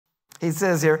He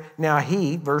says here, now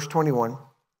he, verse 21,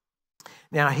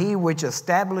 now he which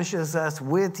establishes us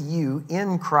with you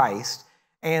in Christ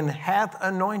and hath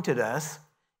anointed us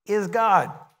is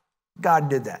God. God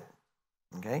did that,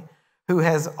 okay? Who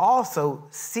has also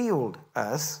sealed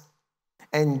us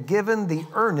and given the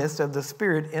earnest of the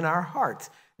Spirit in our hearts.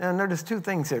 Now notice two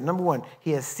things here. Number one,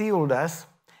 he has sealed us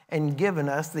and given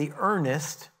us the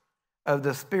earnest of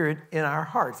the Spirit in our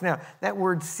hearts. Now, that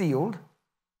word sealed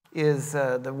is,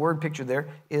 the word picture there,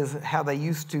 is how they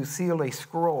used to seal a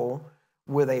scroll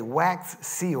with a wax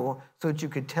seal so that you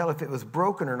could tell if it was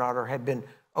broken or not or had been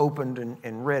opened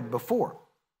and read before.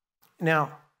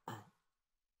 Now,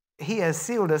 he has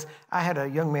sealed us. I had a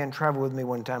young man travel with me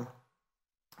one time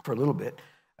for a little bit,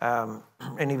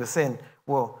 and he was saying,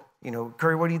 well, you know,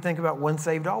 Curry, what do you think about once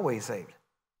saved, always saved?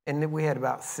 And then we had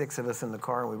about 6 of us in the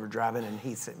car, and we were driving, and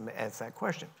he asked that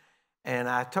question. And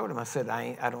I told him, I said,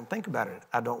 I don't think about it.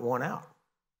 I don't want out.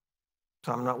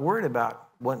 So I'm not worried about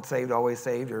once saved, always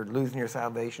saved, or losing your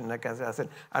salvation, that kind of stuff. I said,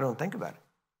 I don't think about it.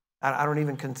 I don't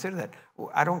even consider that.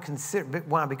 I don't consider,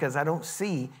 why? Because I don't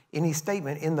see any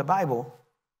statement in the Bible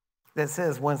that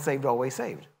says once saved, always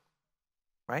saved,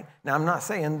 right? Now, I'm not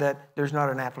saying that there's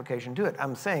not an application to it.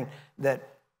 I'm saying that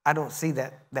I don't see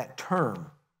that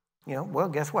term. You know, well,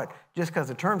 guess what? Just because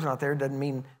the term's not there doesn't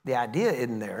mean the idea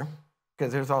isn't there,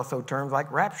 because there's also terms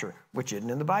like rapture, which isn't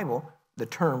in the Bible. The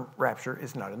term rapture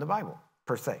is not in the Bible,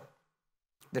 per se.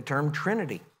 The term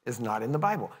Trinity is not in the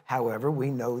Bible. However,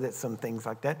 we know that some things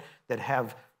like that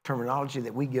have terminology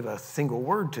that we give a single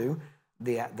word to,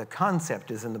 the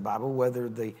concept is in the Bible, whether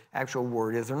the actual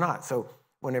word is or not. So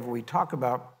whenever we talk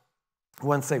about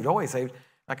once saved, always saved,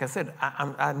 like I said,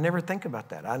 I never think about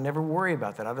that. I never worry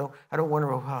about that. I don't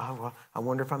wonder, well, I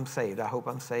wonder if I'm saved. I hope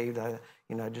I'm saved. I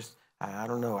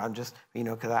don't know. I'm just,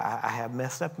 because I have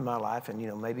messed up in my life,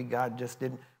 and, maybe God just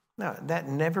didn't. No, that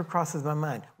never crosses my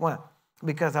mind. Why?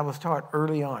 Because I was taught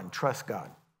early on, trust God.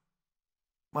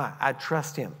 Why? I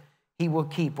trust him. He will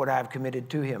keep what I have committed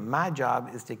to him. My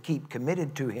job is to keep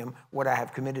committed to him what I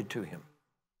have committed to him.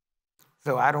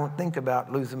 So I don't think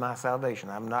about losing my salvation.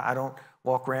 I don't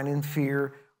walk around in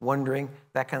fear, wondering,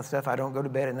 that kind of stuff. I don't go to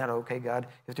bed and not, okay, God,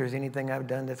 if there's anything I've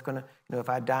done that's going to, if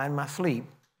I die in my sleep,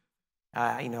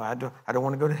 I don't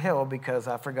want to go to hell because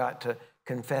I forgot to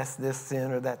confess this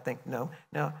sin or that thing. No,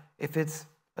 if it's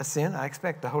a sin, I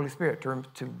expect the Holy Spirit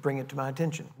to bring it to my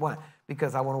attention. Why?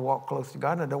 Because I want to walk close to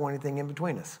God and I don't want anything in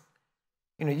between us.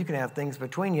 You can have things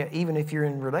between you. Even if you're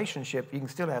in relationship, you can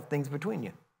still have things between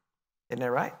you. Isn't that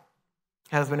right?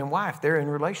 Husband and wife, they're in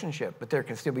relationship, but there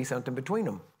can still be something between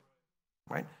them,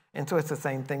 right? And so it's the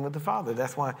same thing with the Father.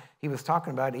 That's why he was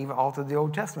talking about, even all through the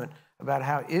Old Testament, about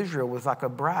how Israel was like a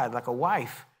bride, like a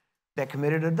wife that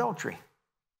committed adultery.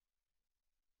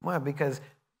 Why? Because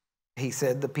he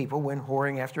said the people went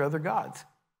whoring after other gods.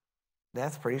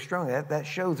 That's pretty strong. That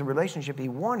shows the relationship he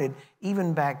wanted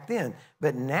even back then.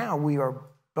 But now we are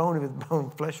bone of his bone,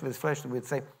 flesh of his flesh, we'd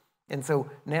say. And so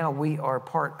now we are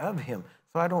part of him.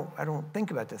 So I don't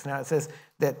think about this. Now it says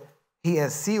that he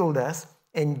has sealed us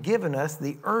and given us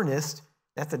the earnest,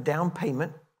 that's a down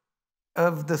payment,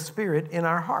 of the Spirit in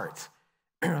our hearts.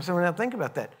 So when I think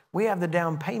about that, we have the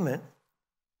down payment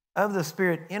of the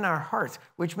Spirit in our hearts,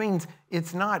 which means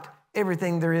it's not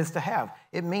everything there is to have.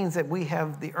 It means that we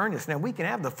have the earnest. Now, we can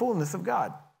have the fullness of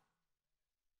God.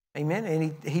 Amen?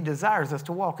 And he desires us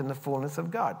to walk in the fullness of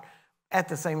God. At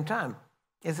the same time,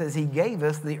 it says he gave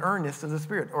us the earnest of the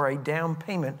Spirit, or a down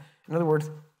payment. In other words,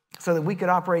 so that we could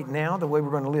operate now the way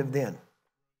we're going to live then.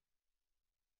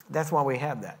 That's why we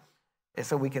have that. And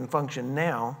so we can function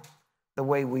now the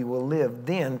way we will live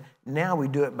then. Now we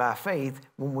do it by faith.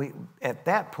 At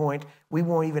that point, we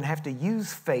won't even have to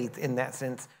use faith in that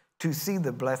sense to see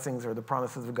the blessings or the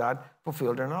promises of God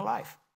fulfilled in our life.